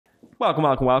Welcome,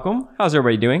 welcome, welcome. How's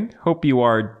everybody doing? Hope you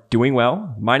are doing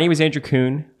well. My name is Andrew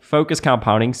Kuhn, Focus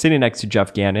Compounding, sitting next to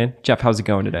Geoff Gannon. Geoff, how's it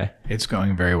going today? It's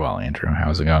going very well, Andrew.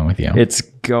 How's it going with you? It's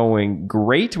going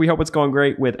great. We hope it's going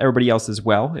great with everybody else as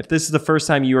well. If this is the first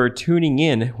time you are tuning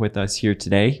in with us here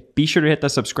today, be sure to hit the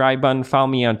subscribe button, follow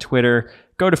me on Twitter,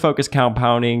 go to Focus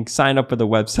Compounding, sign up for the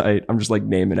website. I'm just like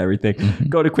naming everything.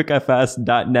 Go to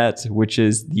quickfs.net, which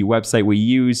is the website we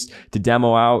use to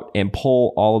demo out and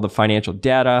pull all of the financial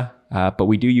data. But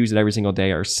we do use it every single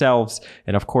day ourselves.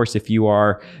 And of course, if you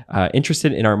are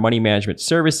interested in our money management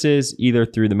services, either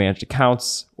through the managed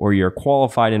accounts or you're a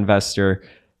qualified investor and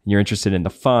you're interested in the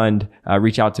fund,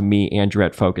 reach out to me, Andrew,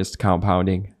 at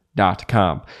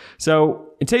focusedcompounding.com. So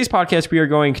in today's podcast, we are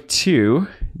going to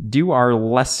do our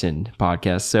lesson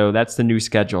podcast. So that's the new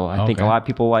schedule. I think a lot of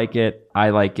people like it. I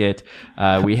like it.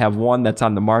 We have one that's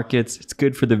on the markets. It's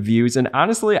good for the views. And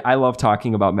honestly, I love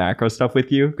talking about macro stuff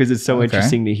with you because it's so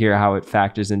interesting to hear how it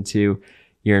factors into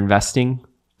your investing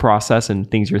process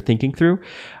and things you're thinking through.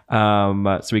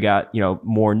 So we got,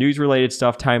 more news related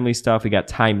stuff, timely stuff. We got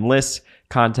timeless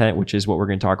content, which is what we're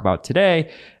going to talk about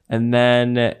today. And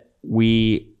then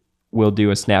we'll do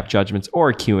a snap judgments or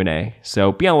a Q&A.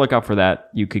 So be on the lookout for that.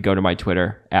 You could go to my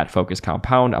Twitter at Focus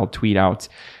Compound. I'll tweet out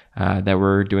that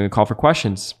we're doing a call for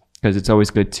questions because it's always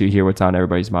good to hear what's on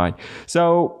everybody's mind.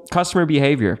 So customer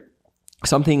behavior,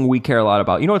 something we care a lot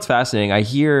about. You know what's fascinating?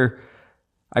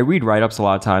 I read write-ups a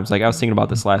lot of times. Like I was thinking about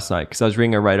this last night because I was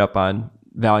reading a write-up on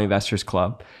Value Investors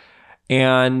Club.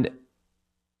 And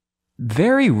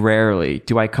very rarely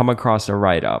do I come across a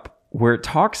write-up where it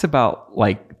talks about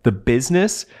like the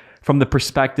business from the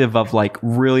perspective of like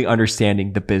really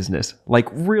understanding the business, like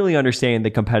really understanding the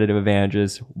competitive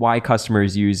advantages, why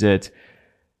customers use it,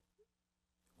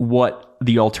 what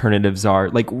the alternatives are,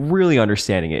 like really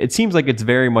understanding it. It seems like it's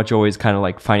very much always kind of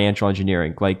like financial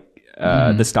engineering, like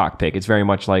the stock pick. It's very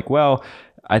much like, well,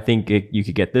 I think you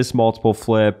could get this multiple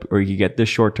flip or you could get this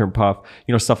short-term puff,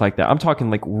 stuff like that. I'm talking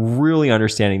like really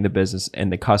understanding the business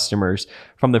and the customers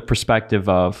from the perspective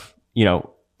of,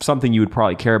 something you would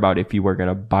probably care about if you were going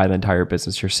to buy the entire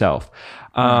business yourself.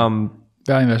 Value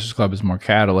Investors Club is more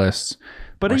catalysts,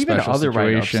 but even other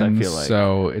write-ups, I feel like.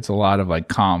 So it's a lot of like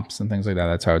comps and things like that.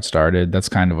 That's how it started. That's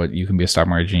kind of what You Can Be a Stock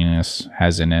Market Genius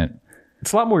has in it.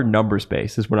 It's a lot more numbers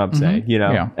based is what I'm saying,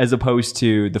 as opposed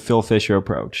to the Phil Fisher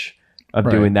approach of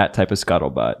doing that type of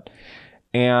scuttlebutt.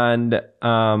 And,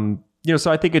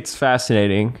 so I think it's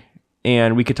fascinating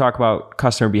and we could talk about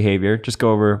customer behavior, just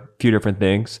go over a few different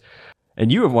things. And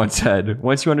you have once said,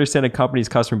 once you understand a company's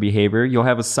customer behavior, you'll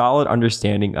have a solid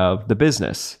understanding of the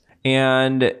business.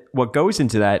 And what goes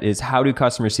into that is how do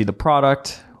customers see the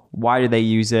product? Why do they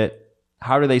use it?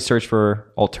 How do they search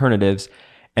for alternatives?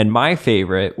 And my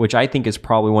favorite, which I think is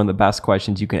probably one of the best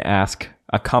questions you can ask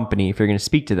a company if you're going to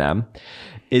speak to them,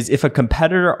 is if a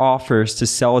competitor offers to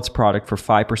sell its product for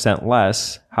 5%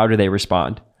 less, how do they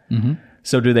respond?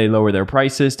 So do they lower their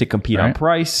prices to compete on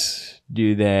price?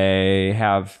 Do they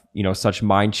have, such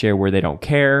mind share where they don't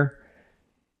care?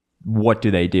 What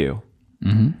do they do?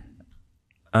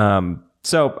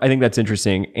 So I think that's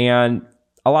interesting. And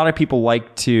a lot of people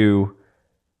like to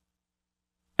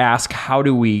ask, how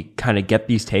do we kind of get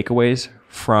these takeaways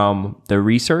from the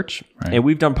research? And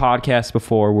we've done podcasts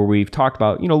before where we've talked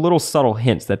about, little subtle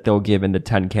hints that they'll give in the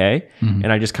 10K.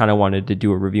 And I just kind of wanted to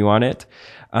do a review on it.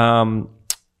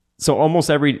 So almost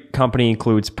every company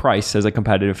includes price as a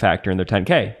competitive factor in their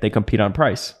 10K. They compete on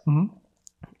price.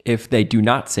 If they do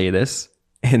not say this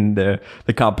in the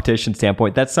competition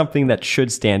standpoint, that's something that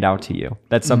should stand out to you.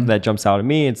 That's something that jumps out at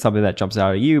me and something that jumps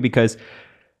out at you because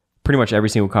pretty much every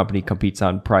single company competes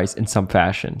on price in some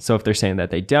fashion. So if they're saying that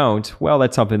they don't, well,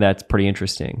 that's something that's pretty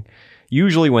interesting.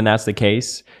 Usually when that's the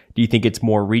case, do you think it's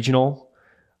more regional?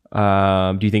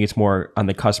 Do you think it's more on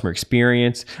the customer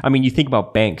experience? I mean, you think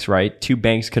about banks, right? Two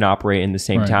banks can operate in the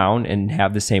same town and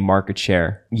have the same market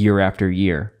share year after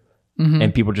year.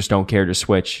 And people just don't care to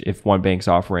switch if one bank's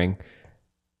offering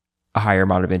a higher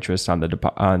amount of interest on the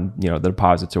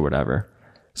deposits or whatever.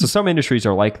 So some industries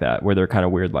are like that, where they're kind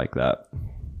of weird like that.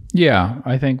 Yeah,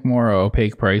 I think more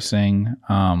opaque pricing,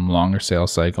 longer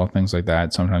sales cycle, things like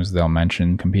that. Sometimes they'll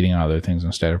mention competing on other things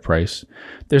instead of price.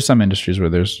 There's some industries where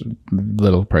there's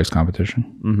little price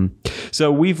competition.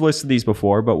 So we've listed these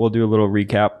before, but we'll do a little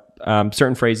recap.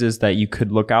 Certain phrases that you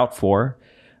could look out for.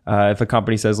 If a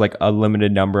company says like a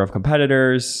limited number of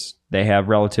competitors, they have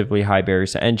relatively high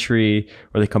barriers to entry,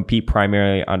 or they compete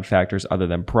primarily on factors other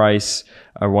than price,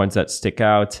 are ones that stick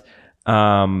out.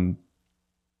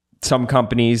 Some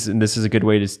companies, and this is a good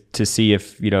way to see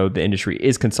if the industry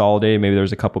is consolidated, maybe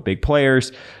there's a couple big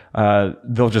players,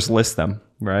 they'll just list them,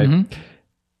 right?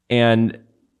 And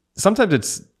sometimes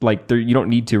it's like you don't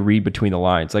need to read between the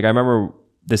lines. Like I remember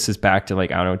this is back to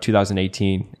like, I don't know,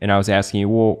 2018. And I was asking you,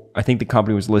 well, I think the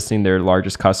company was listing their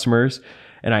largest customers.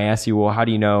 And I asked you, well, how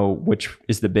do you know which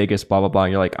is the biggest, blah, blah, blah.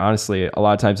 And you're like, honestly, a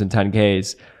lot of times in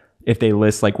 10Ks, if they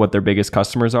list like what their biggest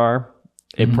customers are,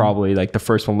 it probably like the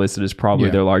first one listed is probably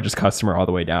their largest customer all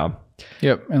the way down.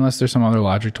 Yep. Unless there's some other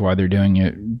logic to why they're doing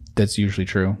it. That's usually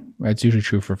true. It's usually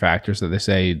true for factors that they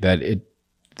say that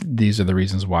these are the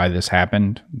reasons why this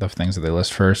happened. The things that they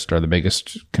list first are the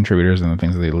biggest contributors, and the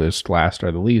things that they list last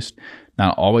are the least.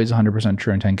 Not always 100%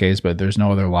 true in 10Ks, but there's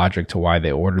no other logic to why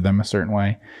they order them a certain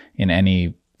way. In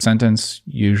any sentence,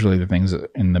 usually the things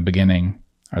in the beginning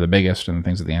are the biggest, and the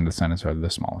things at the end of the sentence are the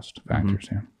smallest factors.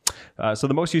 So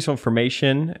the most useful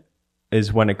information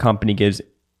is when a company gives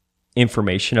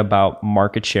information about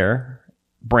market share,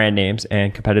 brand names,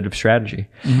 and competitive strategy.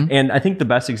 And I think the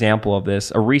best example of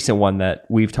this, a recent one that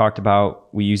we've talked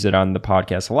about, we use it on the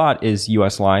podcast a lot, is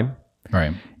US Lime.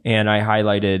 Right. And I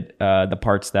highlighted the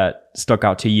parts that stuck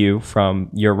out to you from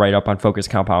your write-up on focus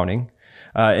compounding.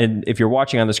 And if you're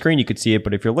watching on the screen, you could see it.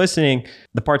 But if you're listening,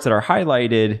 the parts that are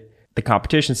highlighted, the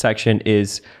competition section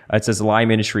is, it says the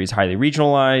lime industry is highly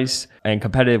regionalized and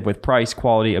competitive with price,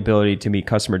 quality, ability to meet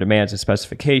customer demands and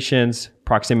specifications,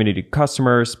 proximity to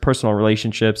customers, personal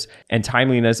relationships, and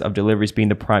timeliness of deliveries being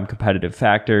the prime competitive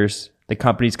factors. The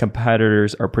company's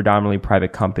competitors are predominantly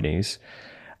private companies.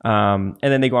 And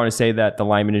then they go on to say that the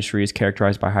lime industry is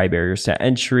characterized by high barriers to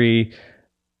entry,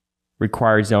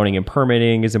 required zoning and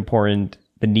permitting is important,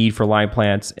 the need for lime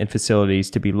plants and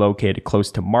facilities to be located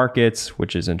close to markets,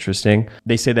 which is interesting.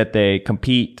 They say that they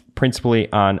compete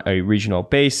principally on a regional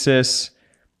basis.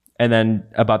 And then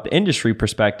about the industry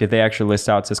perspective, they actually list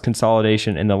out, says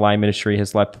consolidation in the lime industry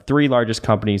has left the three largest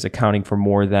companies accounting for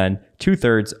more than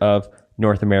 2/3 of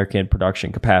North American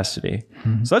production capacity.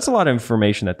 So that's a lot of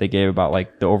information that they gave about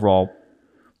like the overall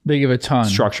They give a ton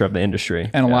structure of the industry.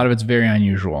 And a lot of it's very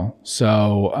unusual.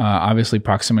 So obviously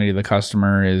proximity to the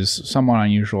customer is somewhat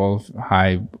unusual,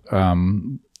 high,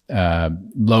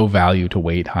 low value to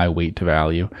weight, high weight to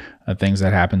value, things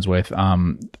that happens with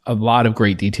a lot of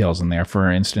great details in there.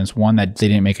 For instance, one that they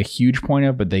didn't make a huge point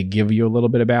of, but they give you a little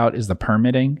bit about is the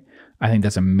permitting. I think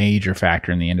that's a major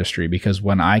factor in the industry, because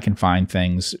when I can find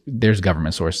things, there's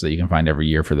government sources that you can find every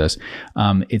year for this.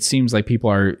 It seems like people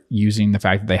are using the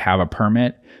fact that they have a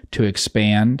permit to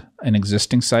expand an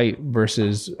existing site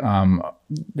versus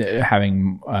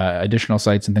having additional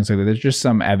sites and things like that. There's just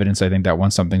some evidence, I think, that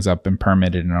once something's up and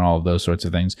permitted and all of those sorts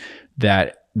of things,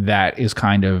 that is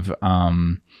kind of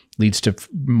leads to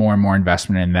more and more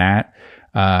investment in that.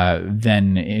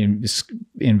 Then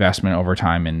investment over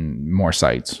time in more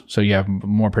sites. So you have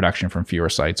more production from fewer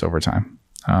sites over time.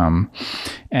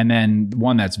 And then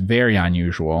one that's very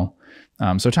unusual.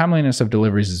 So timeliness of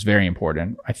deliveries is very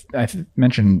important. I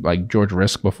mentioned like George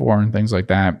Risk before and things like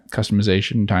that,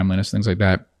 customization, timeliness, things like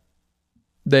that.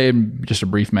 They just a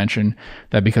brief mention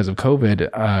that because of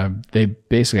COVID, they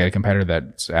basically had a competitor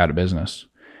that's out of business.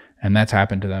 And that's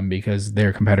happened to them because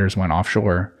their competitors went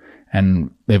offshore,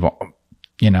 and they've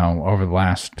over the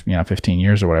last 15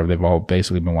 years or whatever, they've all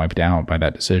basically been wiped out by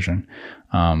that decision,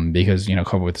 because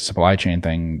COVID with the supply chain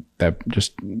thing, that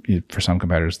just for some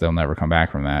competitors they'll never come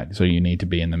back from that. So you need to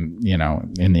be in the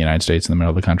in the United States, in the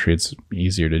middle of the country. It's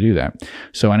easier to do that.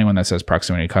 So anyone that says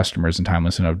proximity to customers and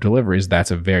timeliness of deliveries, that's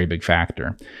a very big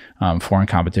factor. Foreign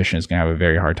competition is going to have a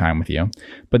very hard time with you.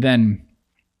 But then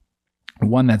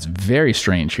one that's very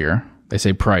strange here, they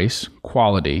say price,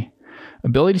 quality,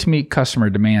 ability to meet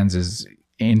customer demands is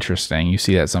interesting. You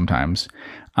see that sometimes.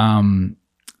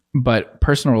 But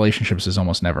personal relationships is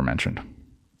almost never mentioned.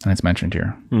 And it's mentioned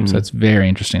here. So it's very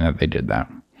interesting that they did that.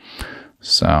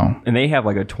 So, and they have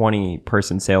like a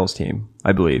 20-person sales team,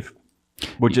 I believe,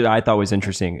 which I thought was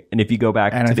interesting. And if you go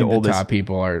back to the oldest, top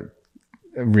people are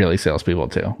really salespeople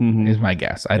too, is my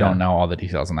guess. I don't know all the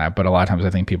details on that, but a lot of times I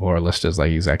think people who are listed as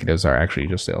like executives are actually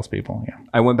just salespeople. Yeah.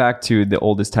 I went back to the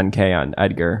oldest 10K on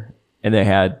Edgar, and they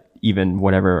had even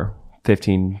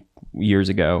 15 years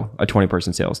ago, a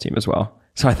 20-person sales team as well.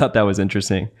 So I thought that was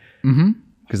interesting,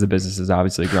 because the business has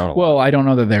obviously grown a lot. Well, I don't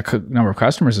know that their number of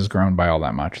customers has grown by all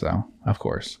that much, though, of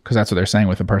course, because that's what they're saying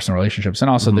with the personal relationships. And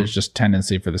also there's just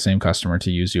tendency for the same customer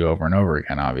to use you over and over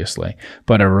again, obviously.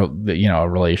 But a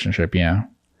relationship, yeah.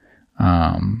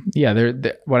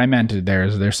 What I meant there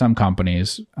is there's some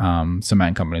companies,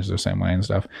 cement companies are the same way and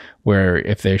stuff, where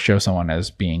if they show someone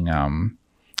as being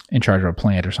in charge of a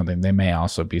plant or something, they may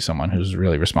also be someone who's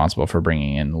really responsible for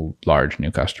bringing in large new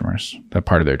customers. That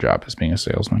part of their job is being a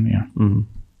salesman.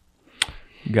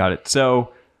 Yeah. Got it.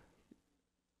 So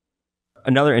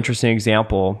another interesting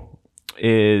example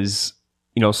is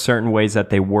certain ways that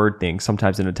they word things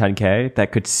sometimes in a 10K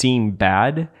that could seem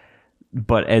bad,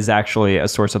 but as actually a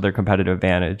source of their competitive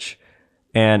advantage.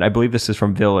 And I believe this is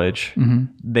from Village.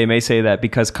 They may say that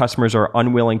because customers are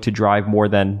unwilling to drive more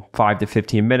than 5 to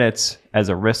 15 minutes as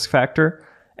a risk factor,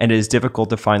 and it is difficult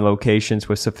to find locations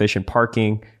with sufficient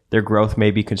parking, their growth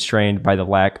may be constrained by the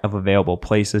lack of available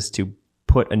places to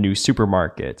put a new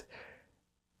supermarket.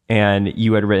 And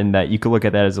you had written that you could look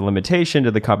at that as a limitation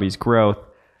to the company's growth,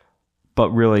 but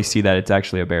really see that it's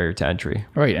actually a barrier to entry.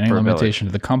 Right. Any limitation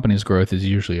to the company's growth is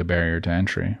usually a barrier to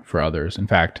entry for others. In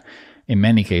fact, in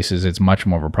many cases, it's much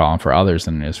more of a problem for others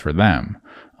than it is for them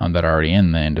that are already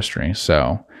in the industry.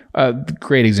 So a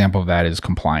great example of that is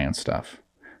compliance stuff.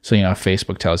 So, if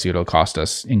Facebook tells you it'll cost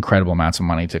us incredible amounts of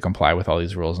money to comply with all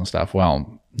these rules and stuff,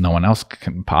 well, no one else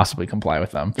can possibly comply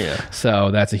with them. Yeah. So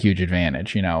that's a huge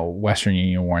advantage. Western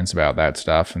Union warns about that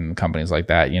stuff, and companies like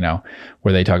that,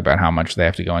 where they talk about how much they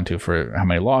have to go into for how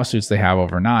many lawsuits they have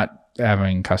over not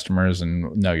having customers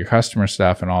and know your customer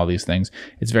stuff and all these things.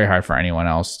 It's very hard for anyone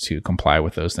else to comply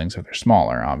with those things if they're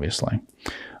smaller, obviously.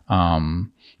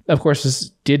 Of course,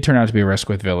 this did turn out to be a risk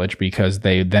with Village because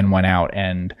they then went out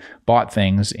and bought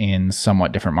things in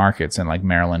somewhat different markets in like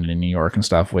Maryland and New York and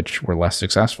stuff, which were less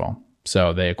successful.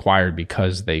 So they acquired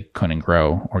because they couldn't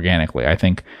grow organically. I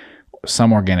think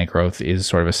some organic growth is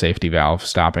sort of a safety valve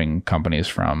stopping companies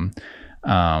from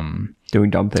doing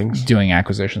dumb things, doing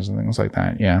acquisitions and things like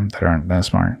that. Yeah, that aren't that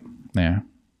smart. Yeah.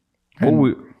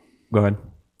 Go ahead.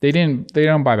 They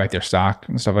don't buy back their stock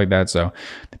and stuff like that. So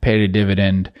they paid a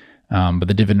dividend. But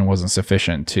the dividend wasn't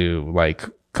sufficient to like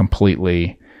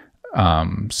completely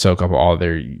soak up all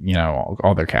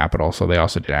their capital. So they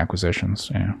also did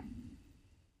acquisitions. Yeah.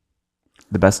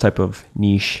 The best type of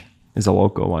niche is a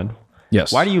local one.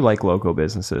 Yes. Why do you like local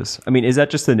businesses? I mean, is that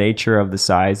just the nature of the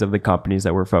size of the companies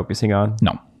that we're focusing on?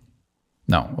 No.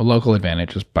 A local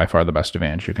advantage is by far the best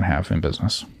advantage you can have in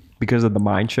business. Because of the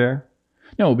mind share?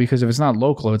 No, because if it's not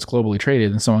local, if it's globally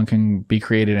traded, then someone can be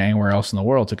created anywhere else in the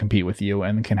world to compete with you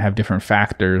and can have different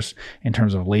factors in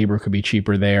terms of labor could be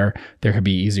cheaper there. There could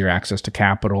be easier access to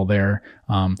capital there.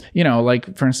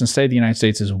 Like for instance, say the United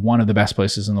States is one of the best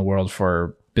places in the world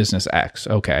for business X.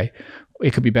 Okay.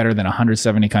 It could be better than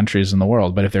 170 countries in the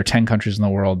world. But if there are 10 countries in the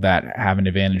world that have an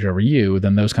advantage over you,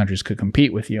 then those countries could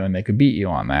compete with you and they could beat you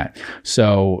on that.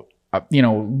 So,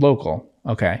 local.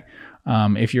 Okay.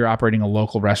 If you're operating a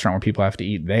local restaurant where people have to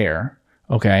eat there,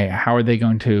 okay, how are they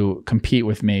going to compete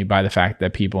with me by the fact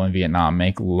that people in Vietnam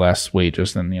make less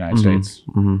wages than the United States,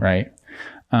 right?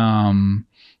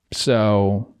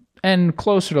 So, and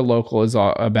closer to local is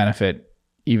a benefit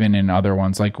even in other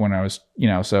ones, like when I was,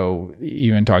 so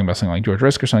even talking about something like George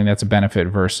Risk or something, that's a benefit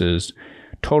versus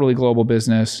totally global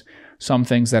business. Some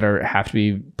things that have to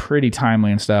be pretty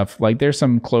timely and stuff, like there's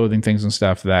some clothing things and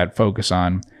stuff that focus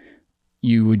on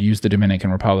you would use the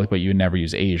Dominican Republic, but you would never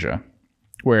use Asia.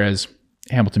 Whereas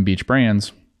Hamilton Beach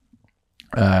Brands,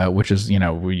 which is,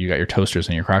 where you got your toasters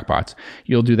and your crock pots,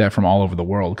 you'll do that from all over the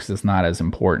world because it's not as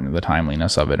important, the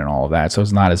timeliness of it and all of that. So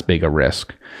it's not as big a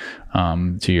risk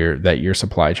that your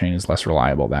supply chain is less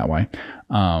reliable that way.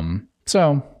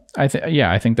 So I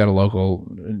think that a local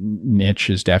niche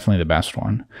is definitely the best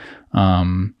one.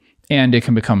 And it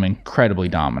can become incredibly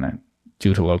dominant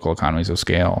due to local economies of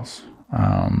scales.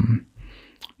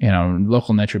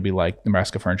 Local niche would be like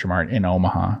Nebraska Furniture Mart in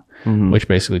Omaha, which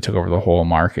basically took over the whole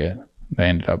market. They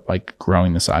ended up like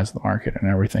growing the size of the market and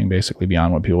everything basically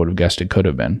beyond what people would have guessed it could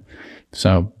have been.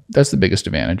 So that's the biggest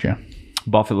advantage. Yeah.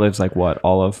 Buffett lives like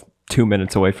all of 2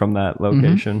 minutes away from that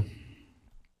location.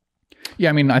 Yeah.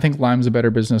 I mean, I think lime's a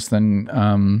better business than,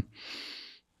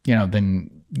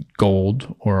 than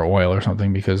gold or oil or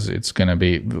something, because it's going to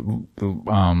be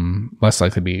less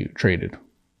likely to be traded.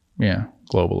 Yeah.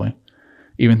 Globally.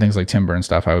 Even things like timber and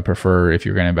stuff, I would prefer, if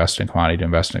you're going to invest in commodity, to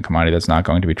invest in a commodity that's not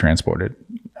going to be transported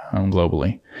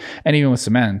globally. And even with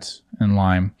cement and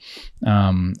lime,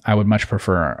 I would much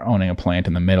prefer owning a plant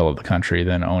in the middle of the country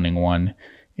than owning one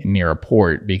near a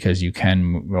port, because you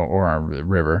can, or a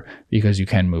river, because you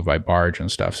can move by barge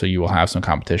and stuff. So you will have some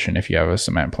competition if you have a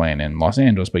cement plant in Los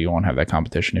Angeles, but you won't have that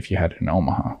competition if you had it in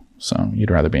Omaha. So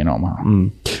you'd rather be in Omaha.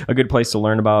 A good place to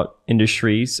learn about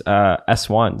industries,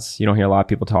 S1s. You don't hear a lot of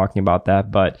people talking about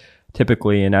that, but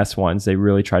typically in S1s, they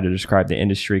really try to describe the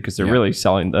industry because they're really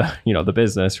selling the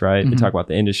business, right? They talk about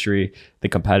the industry, the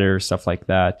competitors, stuff like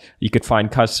that. You could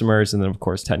find customers and then of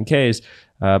course 10Ks.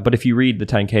 But if you read the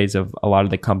 10Ks of a lot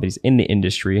of the companies in the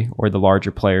industry or the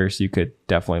larger players, you could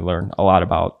definitely learn a lot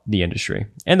about the industry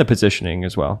and the positioning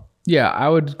as well. Yeah, I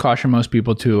would caution most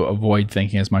people to avoid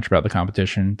thinking as much about the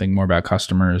competition, think more about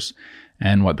customers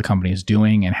and what the company is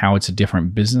doing and how it's a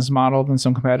different business model than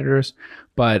some competitors.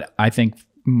 But I think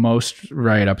most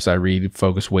write-ups I read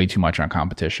focus way too much on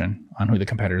competition, on who the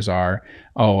competitors are.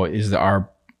 Oh, it's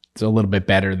a little bit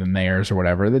better than theirs or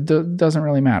whatever. That doesn't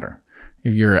really matter.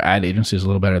 If your ad agency is a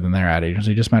little better than their ad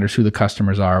agency, it just matters who the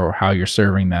customers are or how you're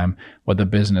serving them, what the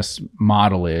business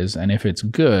model is. And if it's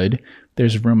good,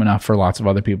 there's room enough for lots of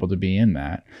other people to be in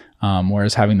that.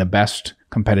 Whereas having the best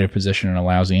competitive position in a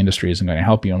lousy industry isn't going to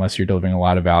help you unless you're delivering a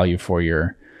lot of value for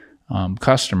your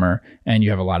customer and you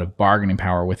have a lot of bargaining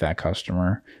power with that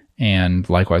customer. And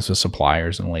likewise with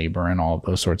suppliers and labor and all of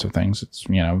those sorts of things. It's,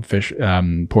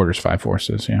 Porter's 5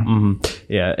 forces. Yeah. Mm-hmm.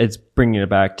 Yeah. It's bringing it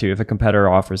back to if a competitor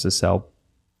offers to sell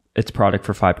its product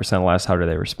for 5% less, how do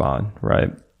they respond? Right.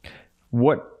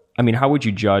 How would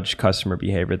you judge customer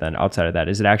behavior then outside of that?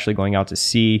 Is it actually going out to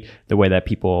see the way that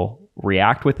people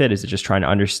react with it? Is it just trying to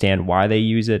understand why they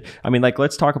use it?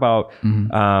 Let's talk about,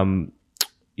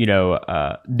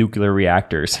 nuclear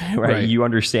reactors, right? You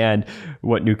understand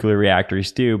what nuclear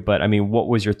reactors do, but what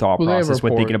was your thought process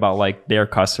when thinking about their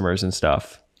customers and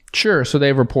stuff? Sure. So they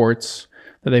have reports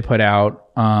that they put out,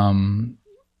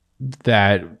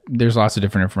 that there's lots of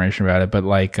different information about it, but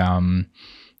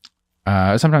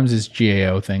sometimes it's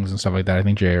GAO things and stuff like that. I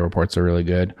think GAO reports are really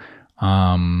good,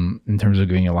 in terms of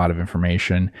giving you a lot of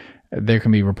information. There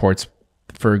can be reports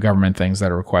for government things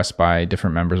that are requested by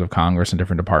different members of Congress and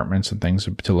different departments and things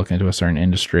to look into a certain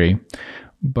industry.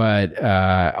 But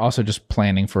also just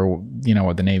planning for,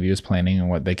 what the Navy is planning and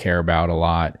what they care about a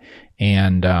lot.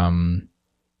 And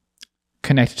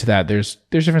connected to that, there's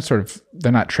different sort of,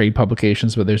 they're not trade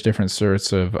publications, but there's different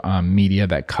sorts of media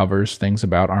that covers things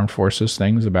about armed forces,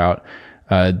 things about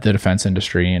the defense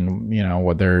industry and,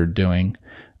 what they're doing.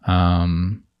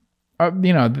 So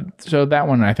that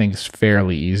one I think is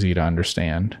fairly easy to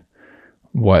understand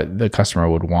what the customer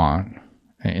would want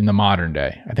in the modern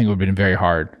day. I think it would have been very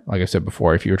hard, like I said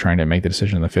before, if you were trying to make the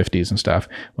decision in the 50s and stuff,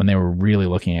 when they were really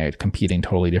looking at competing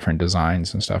totally different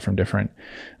designs and stuff from different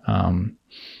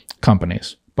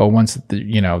companies. But once the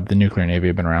nuclear Navy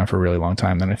had been around for a really long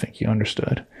time, then I think you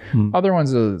understood. Other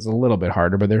ones is a little bit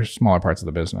harder, but they're smaller parts of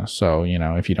the business. So,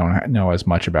 if you don't know as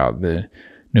much about the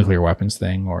nuclear weapons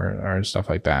thing or stuff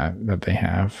like that they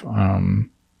have.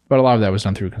 But a lot of that was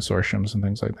done through consortiums and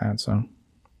things like that. So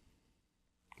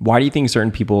why do you think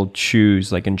certain people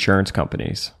choose insurance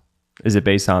companies? Is it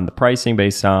based on the pricing,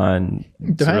 based on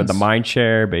sort of the mind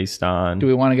share, based on... Do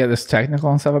we want to get this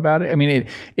technical and stuff about it?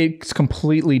 It's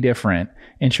completely different.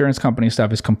 Insurance company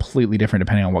stuff is completely different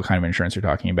depending on what kind of insurance you're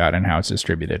talking about and how it's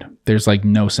distributed. There's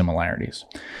no similarities.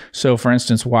 So for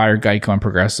instance, why are Geico and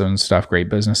Progressive and stuff great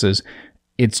businesses?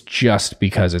 It's just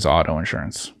because it's auto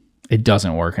insurance. It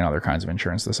doesn't work in other kinds of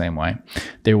insurance the same way.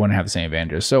 They wouldn't have the same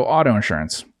advantages. So auto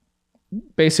insurance,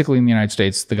 basically in the United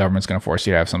States, the government's going to force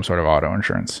you to have some sort of auto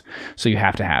insurance. So you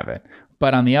have to have it.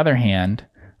 But on the other hand,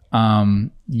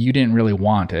 you didn't really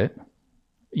want it.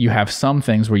 You have some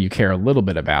things where you care a little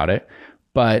bit about it,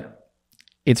 but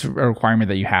it's a requirement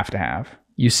that you have to have.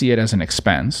 You see it as an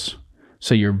expense.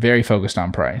 So you're very focused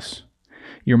on price.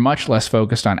 You're much less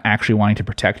focused on actually wanting to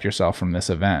protect yourself from this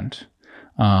event.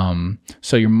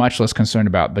 So you're much less concerned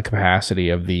about the capacity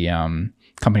of the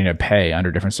company to pay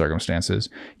under different circumstances.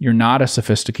 You're not a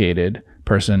sophisticated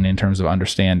person in terms of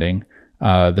understanding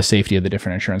the safety of the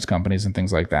different insurance companies and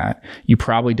things like that. You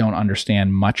probably don't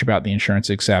understand much about the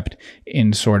insurance except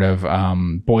in sort of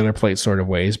boilerplate sort of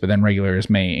ways, but then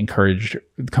regulators may encourage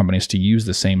companies to use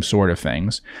the same sort of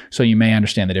things. So you may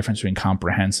understand the difference between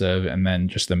comprehensive and then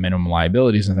just the minimum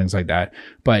liabilities and things like that.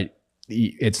 But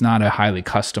it's not a highly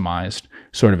customized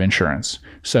sort of insurance.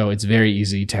 So it's very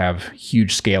easy to have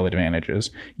huge scale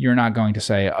advantages. You're not going to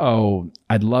say, oh,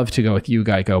 I'd love to go with you,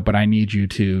 Geico, but I need you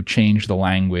to change the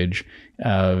language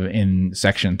in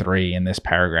section 3 in this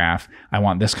paragraph. I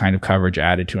want this kind of coverage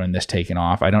added to it and this taken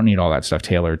off. I don't need all that stuff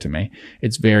tailored to me.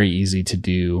 It's very easy to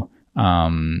do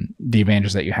the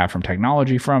advantages that you have from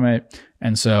technology from it.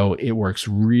 And so it works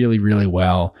really, really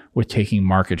well with taking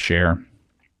market share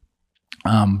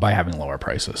by having lower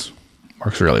prices.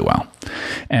 Works really well.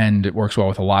 And it works well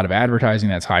with a lot of advertising.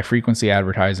 That's high frequency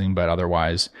advertising, but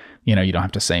otherwise, you don't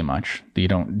have to say much. You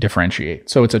don't differentiate.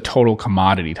 So it's a total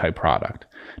commodity type product.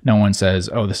 No one says,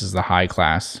 oh, this is the high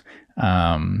class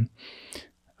auto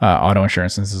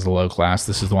insurance, and this is the low class.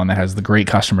 This is the one that has the great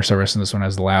customer service, and this one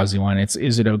has the lousy one.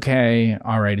 Is it okay?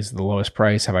 All right, is it the lowest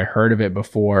price? Have I heard of it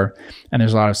before? And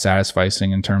there's a lot of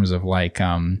satisficing in terms of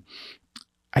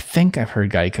I think I've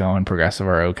heard Geico and Progressive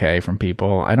are okay from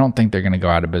people. I don't think they're going to go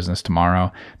out of business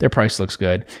tomorrow. Their price looks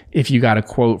good. If you got a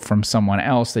quote from someone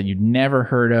else that you'd never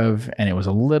heard of and it was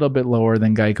a little bit lower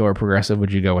than Geico or Progressive,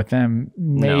 would you go with them?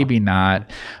 Maybe not.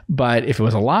 But if it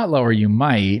was a lot lower, you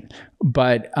might.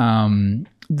 But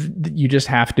you just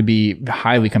have to be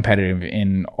highly competitive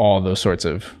in all those sorts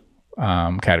of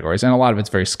categories. And a lot of it's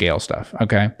very scale stuff.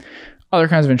 Okay. Other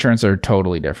kinds of insurance are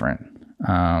totally different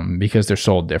because they're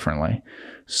sold differently.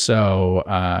 So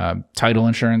title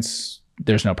insurance,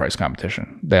 there's no price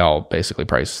competition. They all basically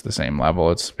price the same level.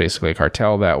 It's basically a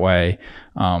cartel that way.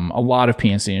 A lot of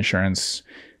P&C insurance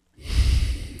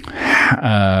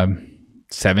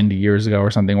 70 years ago or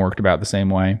something worked about the same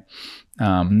way.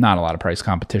 Not a lot of price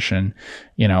competition.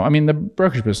 I mean, the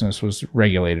brokerage business was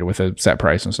regulated with a set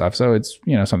price and stuff. So it's,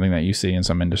 something that you see in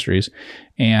some industries.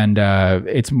 And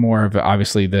it's more of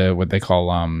obviously what they call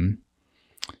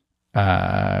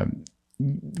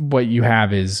what you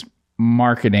have is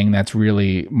marketing that's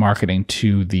really marketing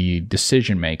to the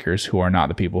decision makers who are not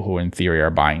the people who in theory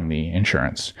are buying the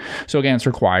insurance. So again, it's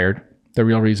required. The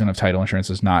real reason of title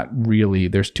insurance is not really,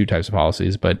 there's two types of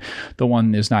policies, but the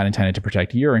one is not intended to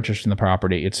protect your interest in the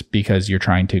property. It's because you're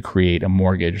trying to create a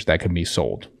mortgage that can be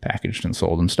sold, packaged and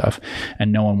sold and stuff.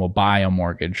 And no one will buy a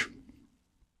mortgage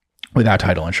without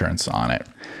title insurance on it.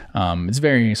 It's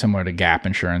very similar to gap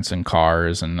insurance and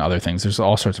cars and other things. There's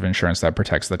all sorts of insurance that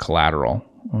protects the collateral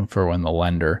for when the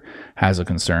lender has a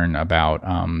concern about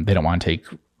they want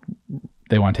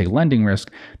to take lending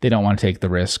risk. They don't want to take the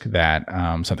risk that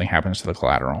something happens to the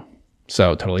collateral.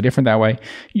 So totally different that way.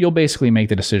 You'll basically make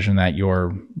the decision that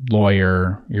your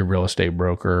lawyer, your real estate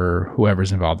broker,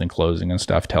 whoever's involved in closing and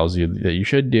stuff tells you that you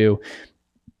should do.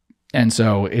 And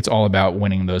so it's all about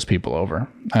winning those people over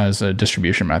as a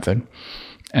distribution method.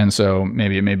 And so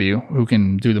maybe it may be who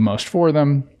can do the most for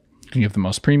them, can give the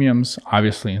most premiums.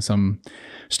 Obviously, in some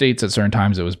states at certain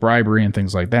times it was bribery and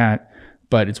things like that,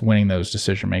 but it's winning those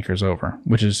decision makers over,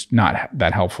 which is not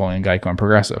that helpful in Geico and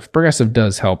Progressive. Progressive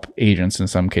does help agents in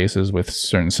some cases with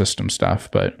certain system stuff,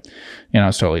 but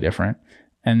it's totally different.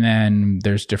 And then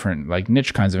there's different like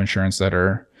niche kinds of insurance that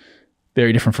are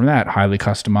very different from that, highly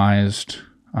customized.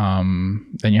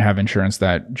 Then you have insurance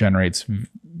that generates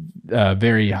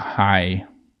very high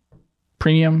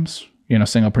premiums,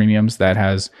 single premiums that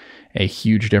has a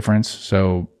huge difference.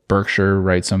 So Berkshire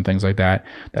writes some things like that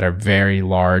are very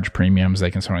large premiums. They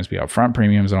can sometimes be upfront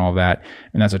premiums and all of that.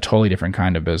 And that's a totally different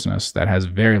kind of business that has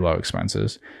very low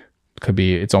expenses.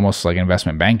 It's almost like an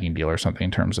investment banking deal or something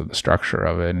in terms of the structure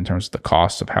of it, in terms of the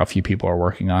costs of how few people are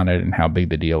working on it and how big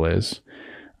the deal is.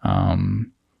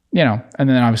 And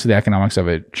then obviously the economics of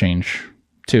it change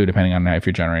too, depending on if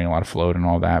you're generating a lot of float and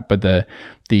all that. But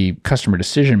the customer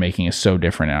decision making is so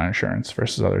different on insurance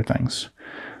versus other things.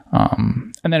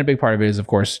 And then a big part of it is, of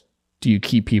course, do you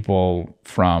keep people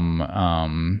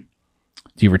from,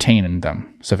 do you retain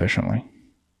them sufficiently?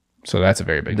 So that's a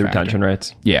very big factor. The retention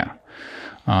rates. Yeah.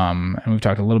 And we've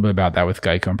talked a little bit about that with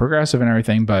Geico and Progressive and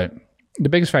everything, but the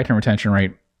biggest factor in retention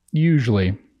rate,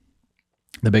 usually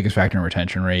the biggest factor in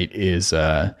retention rate is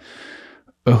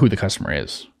who the customer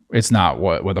is. It's not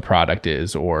what the product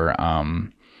is or,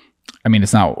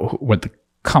 it's not what the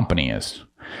company is.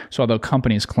 So although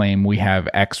companies claim we have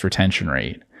X retention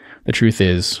rate, the truth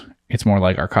is it's more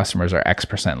like our customers are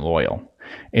X% loyal.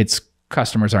 It's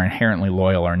customers are inherently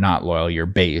loyal or not loyal, your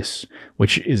base,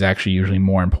 which is actually usually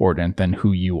more important than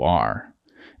who you are.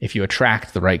 If you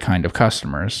attract the right kind of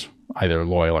customers, either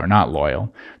loyal or not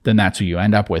loyal, then that's who you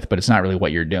end up with, but it's not really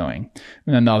what you're doing.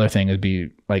 And then the other thing would be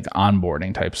like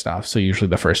onboarding type stuff. So usually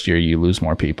the first year you lose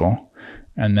more people.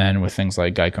 And then with things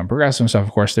like Geico and Progressive and stuff,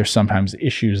 of course, there's sometimes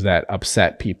issues that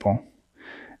upset people.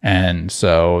 And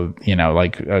so,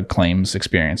 like a claims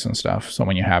experience and stuff. So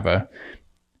when you have a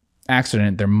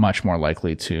accident, they're much more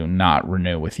likely to not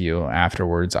renew with you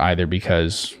afterwards, either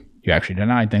because you actually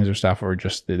denied things or stuff, or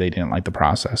just they didn't like the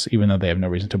process, even though they have no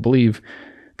reason to believe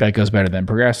Geico's better than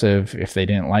Progressive. If they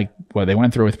didn't like what they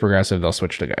went through with Progressive, they'll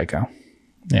switch to Geico.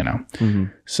 Mm-hmm.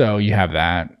 So you have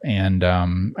that, and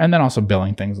then also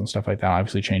billing things and stuff like that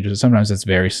obviously changes. Sometimes it's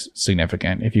very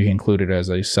significant. If you include it as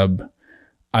a sub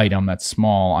item that's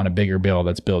small on a bigger bill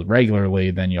that's billed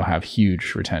regularly, then you'll have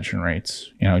huge retention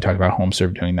rates. We talked about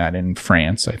HomeServe doing that in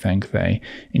France. I think they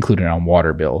included it on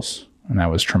water bills, and that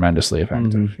was tremendously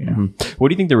effective. Mm-hmm. Mm-hmm. What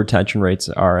do you think the retention rates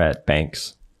are at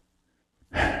banks?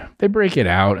 They break it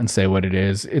out and say what it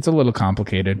is. It's a little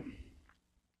complicated.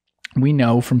 We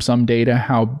know from some data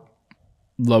how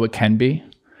low it can be.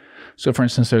 So for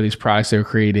instance, there are these products they were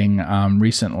creating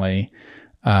recently,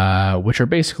 which are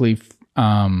basically,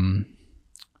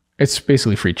 it's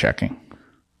basically free checking.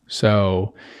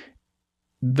 So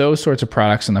those sorts of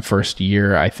products in the first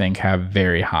year, I think, have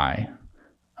very high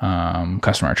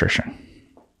customer attrition,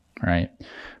 right?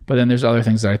 But then there's other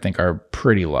things that I think are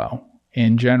pretty low.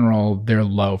 In general, they're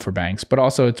low for banks, but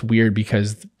also it's weird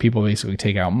because people basically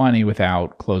take out money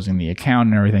without closing the account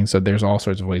and everything. So there's all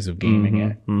sorts of ways of gaming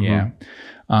it. Yeah.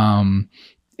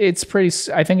 It's pretty,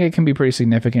 I think it can be pretty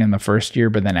significant in the first year,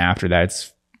 but then after that,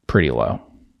 it's pretty low.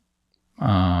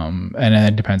 And then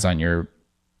it depends on your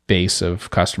base of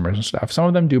customers and stuff. Some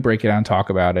of them do break it down and talk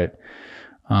about it.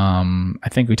 I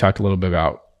think we talked a little bit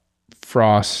about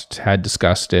Frost had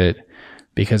discussed it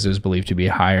because it was believed to be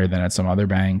higher than at some other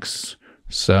banks.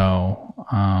 So,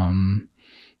 and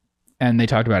they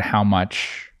talked about how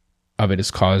much of it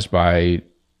is caused by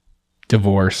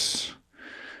divorce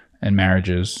and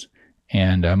marriages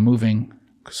and moving,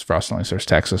 because Frost only serves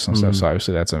Texas and stuff. So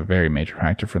obviously that's a very major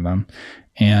factor for them.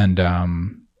 And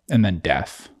then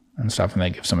death and stuff. And they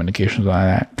give some indications on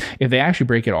that. If they actually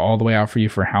break it all the way out for you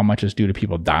for how much is due to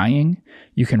people dying,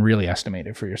 you can really estimate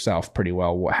it for yourself pretty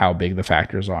well, how big the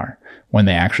factors are when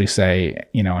they actually say,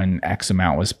 an X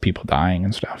amount was people dying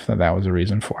and stuff, that was a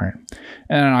reason for it.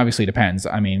 And it obviously depends.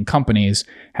 I mean, companies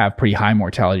have pretty high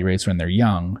mortality rates when they're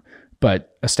young,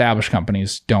 but established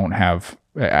companies have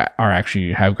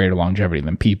greater longevity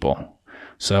than people.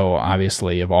 So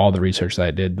obviously of all the research that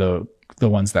I did, the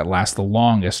ones that last the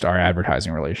longest are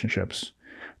advertising relationships.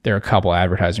 There are a couple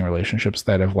advertising relationships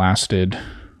that have lasted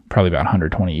probably about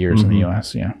 120 years in the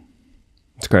US. Yeah.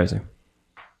 It's crazy.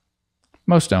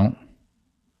 Most don't,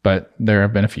 but there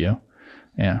have been a few.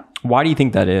 Yeah. Why do you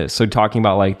think that is? So talking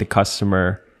about like the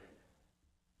customer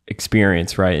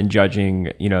experience, right? And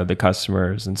judging, the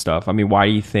customers and stuff. I mean, why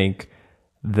do you think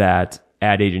that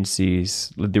ad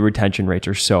agencies, the retention rates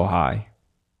are so high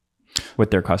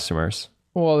with their customers?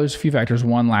 Well, there's a few factors.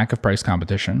 One, lack of price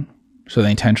competition. So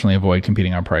they intentionally avoid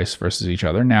competing on price versus each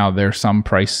other. Now, there's some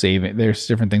price saving. There's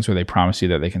different things where they promise you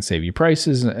that they can save you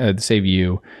prices, save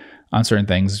you on certain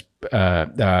things,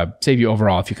 save you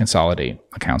overall if you consolidate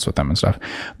accounts with them and stuff.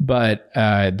 But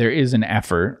there is an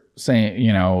effort,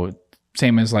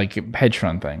 same as like hedge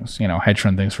fund things. Hedge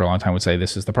fund things for a long time would say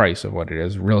this is the price of what it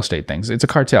is. Real estate things, it's a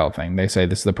cartel thing. They say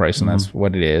this is the price and that's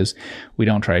what it is. We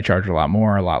don't try to charge a lot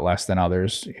more, a lot less than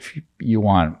others. If you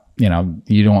want,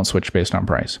 you don't switch based on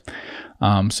price.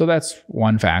 So that's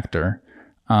one factor.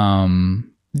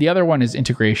 The other one is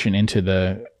integration into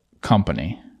the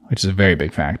company, which is a very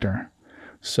big factor.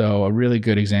 So a really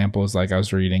good example is like I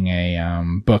was reading a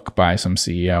book by some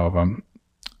CEO of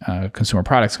a consumer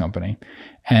products company,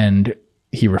 and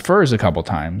he refers a couple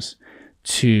times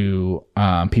to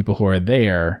people who are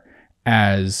there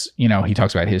as, he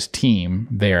talks about his team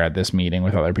there at this meeting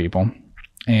with other people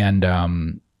and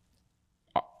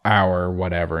our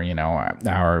whatever,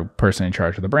 our person in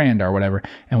charge of the brand or whatever.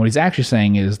 And what he's actually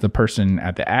saying is the person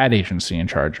at the ad agency in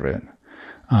charge of it.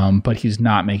 But he's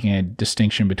not making a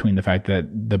distinction between the fact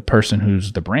that the person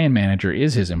who's the brand manager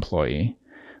is his employee,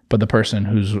 but the person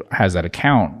who has that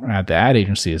account at the ad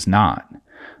agency is not.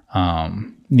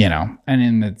 And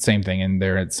in the same thing, and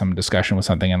there had some discussion with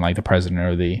something, and like the president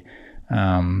or the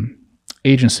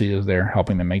agency is there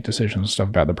helping them make decisions and stuff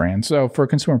about the brand. So for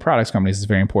consumer products companies, it's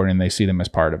very important, and they see them as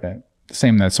part of it. The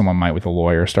same that someone might with a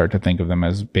lawyer start to think of them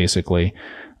as basically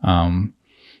part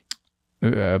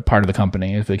of the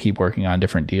company if they keep working on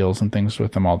different deals and things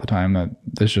with them all the time. That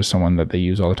there's just someone that they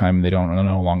use all the time, and they don't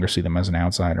no longer see them as an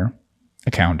outsider.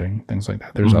 Accounting, things like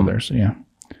that. There's others. Yeah.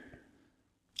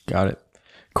 Got it.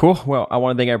 Cool. Well, I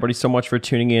want to thank everybody so much for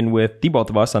tuning in with the both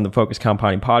of us on the Focus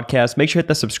Compounding Podcast. Make sure to hit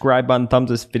the subscribe button, thumbs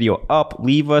this video up,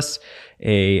 leave us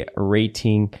a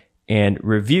rating and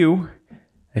review.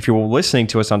 If you're listening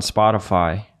to us on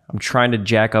Spotify, I'm trying to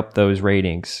jack up those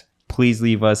ratings. Please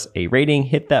leave us a rating,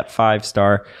 hit that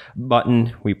 5-star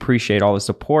button. We appreciate all the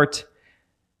support.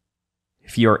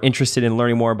 If you're interested in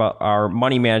learning more about our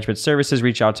money management services,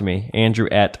 reach out to me, Andrew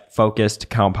at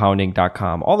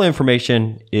focusedcompounding.com. All the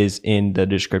information is in the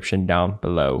description down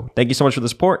below. Thank you so much for the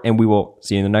support, and we will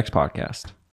see you in the next podcast.